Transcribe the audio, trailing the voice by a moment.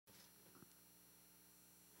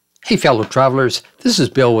Hey fellow travelers, this is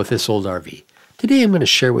Bill with This Old RV. Today I'm going to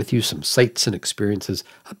share with you some sights and experiences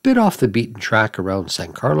a bit off the beaten track around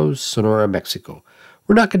San Carlos, Sonora, Mexico.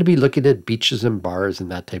 We're not going to be looking at beaches and bars and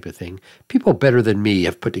that type of thing. People better than me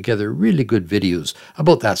have put together really good videos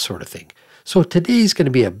about that sort of thing. So today's going to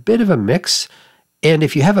be a bit of a mix, and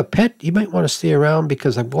if you have a pet, you might want to stay around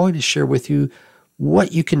because I'm going to share with you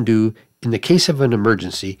what you can do in the case of an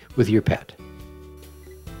emergency with your pet.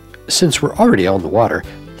 Since we're already on the water,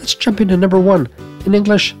 let's jump into number one. In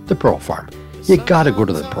English, the Pearl Farm. You gotta go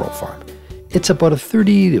to the Pearl Farm. It's about a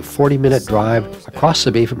 30 to 40 minute drive across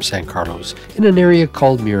the bay from San Carlos in an area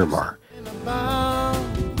called Miramar.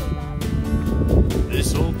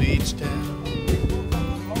 This old beach town,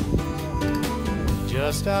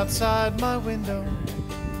 just outside my window,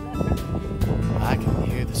 I can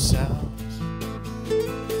hear the sounds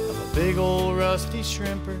of a big old rusty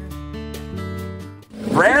shrimper.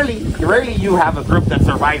 Rarely you have a group that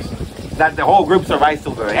survives, that the whole group survives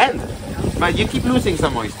till the end. But you keep losing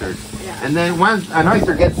some oysters. Yeah. And then once an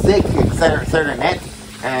oyster gets sick, certain net,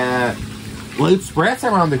 well, it spreads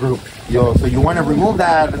around the group. So you want to remove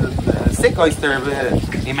that sick oyster.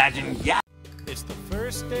 Imagine, yeah. It's the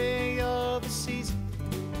first day of the season,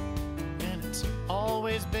 and it's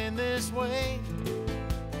always been this way.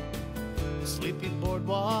 The sleepy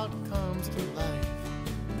boardwalk comes to life,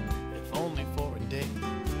 if only for a day.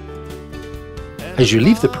 As you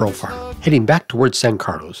leave the Pearl Farm, heading back towards San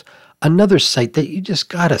Carlos, another site that you just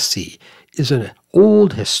gotta see is an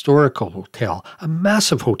old historical hotel, a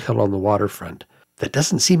massive hotel on the waterfront that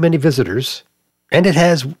doesn't see many visitors. And it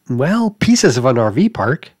has, well, pieces of an RV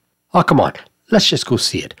park. Oh, come on, let's just go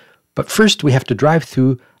see it. But first we have to drive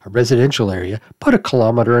through a residential area, about 1.5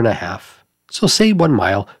 kilometers. So say 1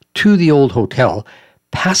 mile to the old hotel,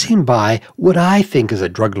 passing by what I think is a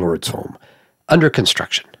drug lord's home, under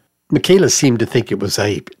construction. Michaela seemed to think it was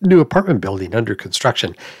a new apartment building under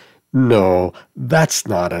construction. No, that's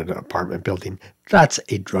not an apartment building. That's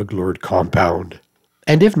a drug lord compound.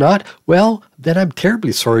 And if not, well, then I'm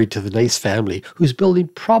terribly sorry to the nice family who's building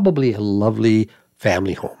probably a lovely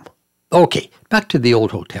family home. Okay, back to the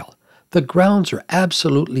old hotel. The grounds are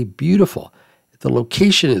absolutely beautiful. The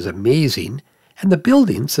location is amazing. And the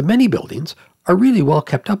buildings, the many buildings, are really well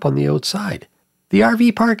kept up on the outside. The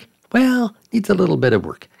RV park, well, needs a little bit of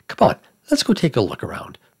work. Come on, let's go take a look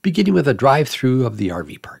around, beginning with a drive-through of the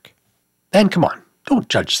RV park. And come on, don't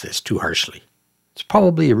judge this too harshly. It's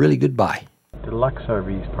probably a really good buy. Deluxe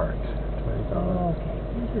RVs parks. Oh, okay.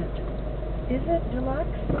 Is it deluxe?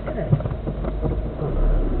 Is it?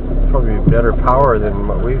 Probably better power than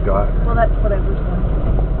what we've got. Well, that's what I was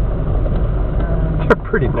wondering. They're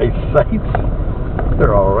pretty nice sites.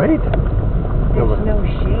 They're all right. There's no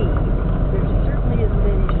shade. There certainly isn't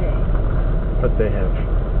any shade. But they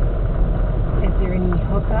have. Is there any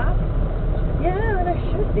hookup? Yeah, there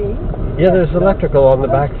should be. Yeah, there's electrical on the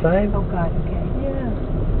back side. Oh, God, okay. Yeah.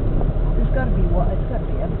 There's got to be water. It's got to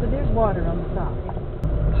be. But there's water on the side.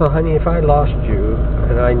 So, honey, if I lost you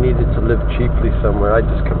and I needed to live cheaply somewhere, I'd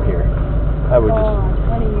just come here. I would just. Oh,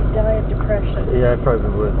 honey, you'd die of depression. Yeah, I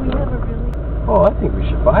probably would. We have a really. Oh, I think we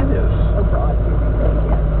should buy this. Oh, God,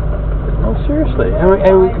 yeah. Oh, seriously.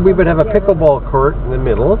 And we would have a pickleball court in the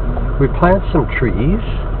middle. We'd plant some trees.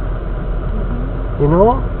 You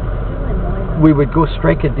know? We would go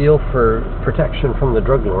strike a deal for protection from the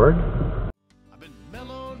drug lord. I've been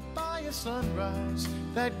mellowed by a sunrise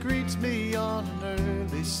that greets me on an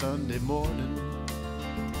early Sunday morning.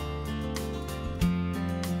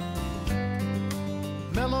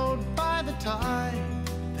 Mellowed by the tide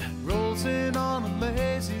that rolls in on a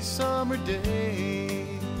lazy summer day.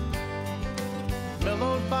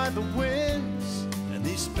 Mellowed by the winds and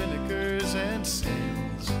these spinnakers and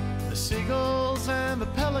sails, the seagulls and the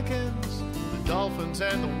pelicans, the dolphins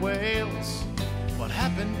and the whales. What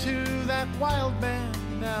happened to that wild man?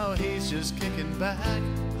 Now he's just kicking back,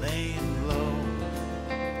 laying low,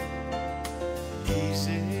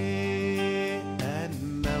 easy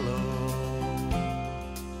and mellow.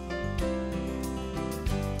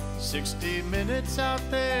 60 minutes out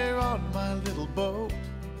there on my little boat.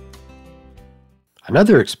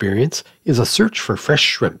 Another experience is a search for fresh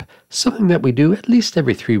shrimp, something that we do at least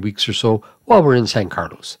every 3 weeks or so while we're in San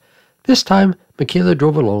Carlos. This time, Michaela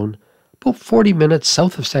drove alone, about 40 minutes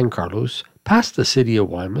south of San Carlos, past the city of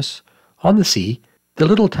Guaymas, on the sea, the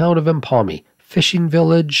little town of Empalme, fishing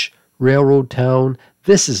village, railroad town.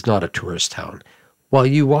 This is not a tourist town. While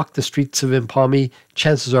you walk the streets of Empalme,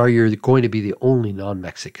 chances are you're going to be the only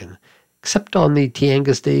non-Mexican, except on the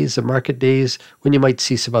tianguis days, the market days, when you might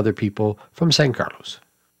see some other people from San Carlos.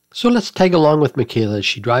 So let's tag along with Michaela as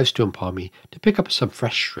she drives to Empalme to pick up some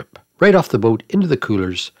fresh shrimp, right off the boat into the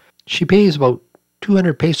coolers, She pays about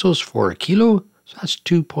 200 pesos for a kilo, so that's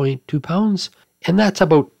 2.2 pounds. And that's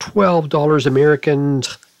about $12 American,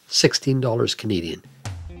 $16 Canadian.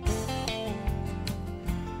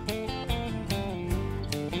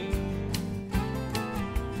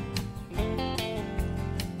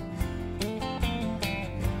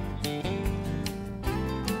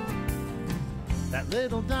 That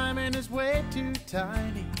little diamond is way too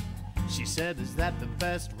tiny. She said, is that the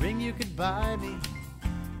best ring you could buy me?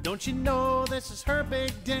 Don't you know this is her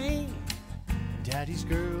big day? Daddy's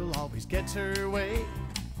girl always gets her way.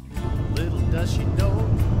 Little does she know,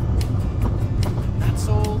 not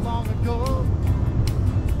so long ago,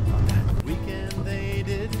 on that weekend they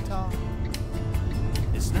did talk.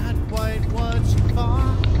 It's not quite what she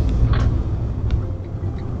thought.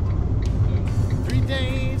 3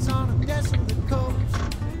 days on a desolate coast,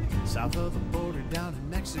 south of the border down in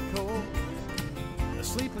Mexico. A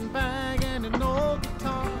sleeping bag and an old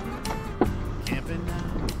guitar, camping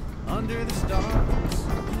out under the stars.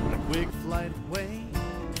 A quick flight away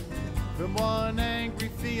from one angry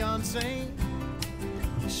fiancé.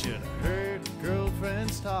 You should have heard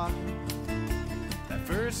girlfriends talk that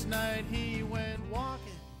first night he went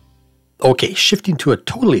walking. Okay, shifting to a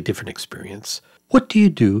totally different experience. What do you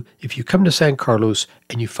do if you come to San Carlos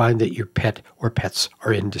and you find that your pet or pets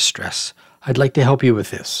are in distress? I'd like to help you with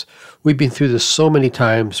this. We've been through this so many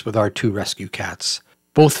times with our 2 rescue cats,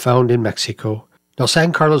 both found in Mexico. Now,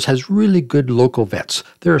 San Carlos has really good local vets.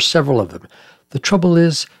 There are several of them. The trouble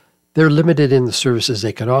is, they're limited in the services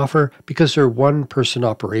they can offer because they're one-person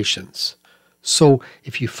operations. So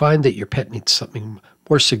if you find that your pet needs something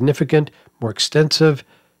more significant, more extensive,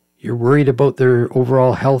 you're worried about their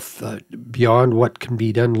overall health beyond what can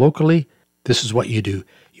be done locally, this is what you do.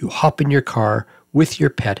 You hop in your car with your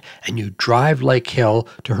pet and you drive like hell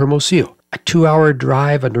to Hermosillo. A 2-hour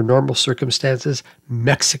drive under normal circumstances.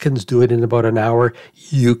 Mexicans do it in about an hour.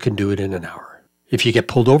 You can do it in an hour. If you get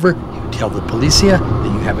pulled over, you tell the policia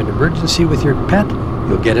that you have an emergency with your pet,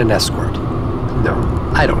 you'll get an escort.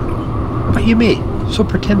 No, I don't know. But you may, so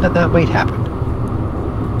pretend that that might happen.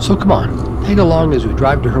 So come on, tag along as we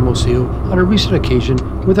drive to Hermosillo on a recent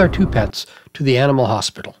occasion with our 2 pets to the animal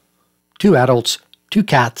hospital. 2 adults, 2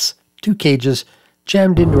 cats, 2 cages,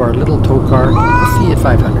 jammed into our little tow car, a Fiat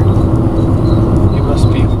 500. You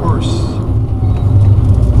must be a horse.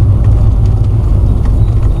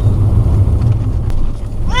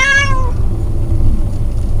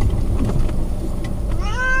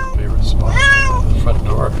 Favorite spot? Front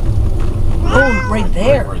door. Oh, right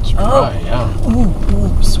there. Where it's dry, yeah.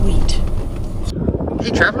 Ooh, sweet.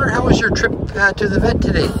 Hey traveler, how was your trip to the vet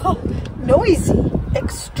today? Oh, noisy.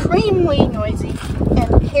 Extremely noisy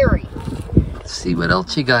and hairy. Let's see what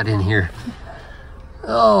else you got in here.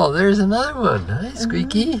 Oh, there's another one. Hi,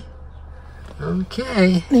 Squeaky.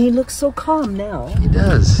 Okay. He looks so calm now. He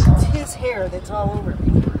does. It's his hair that's all over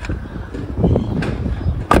me.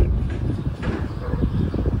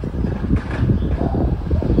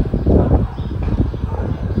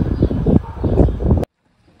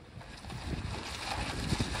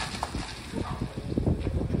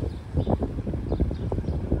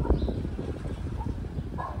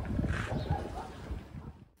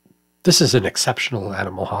 This is an exceptional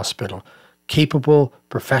animal hospital. Capable,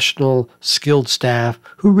 professional, skilled staff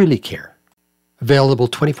who really care. Available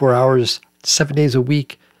 24 hours, 7 days a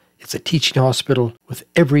week. It's a teaching hospital with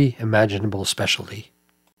every imaginable specialty.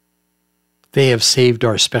 They have saved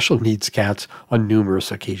our special needs cats on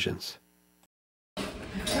numerous occasions.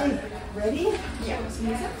 Okay, ready? Yeah.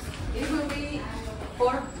 It will be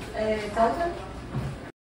 4,000.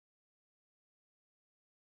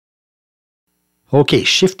 Okay,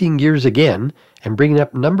 shifting gears again and bringing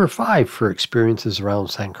up number 5 for experiences around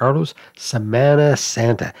San Carlos, Semana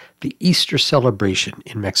Santa, the Easter celebration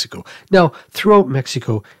in Mexico. Now, throughout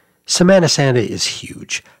Mexico, Semana Santa is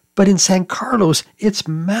huge, but in San Carlos, it's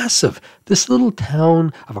massive. This little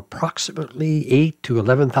town of approximately 8,000 to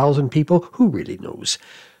 11,000 people, who really knows,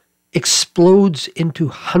 explodes into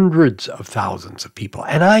hundreds of thousands of people.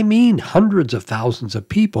 And I mean hundreds of thousands of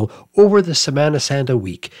people over the Semana Santa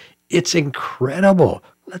week. It's incredible.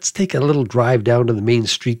 Let's take a little drive down to the main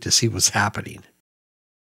street to see what's happening.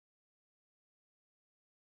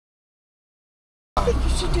 I think you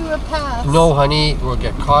should do a pass. No, honey, we'll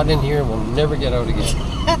get caught in here and we'll never get out again.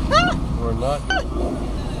 We're not. I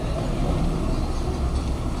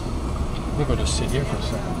think we'll just sit here for a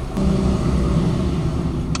second.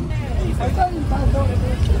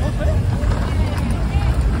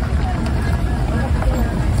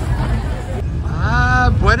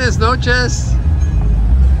 Buenas noches.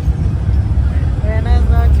 Buenas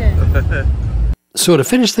noches. So to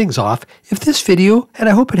finish things off, if this video, and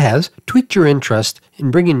I hope it has, tweaked your interest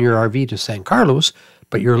in bringing your RV to San Carlos,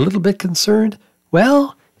 but you're a little bit concerned,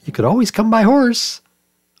 well, you could always come by horse.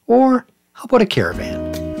 Or how about a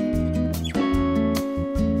caravan?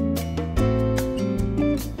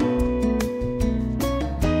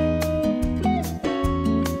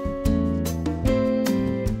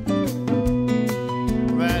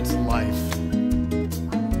 That's life.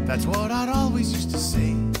 That's what I'd always used to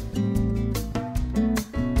say.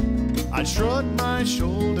 I'd shrug my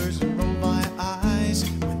shoulders and roll my eyes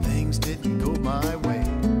when things didn't go my way.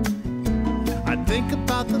 I'd think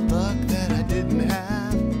about the luck that I didn't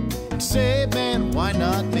have and say, man, why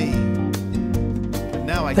not me? But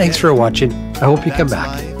now I Thanks for watching. I hope you come back.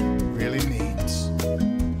 Life.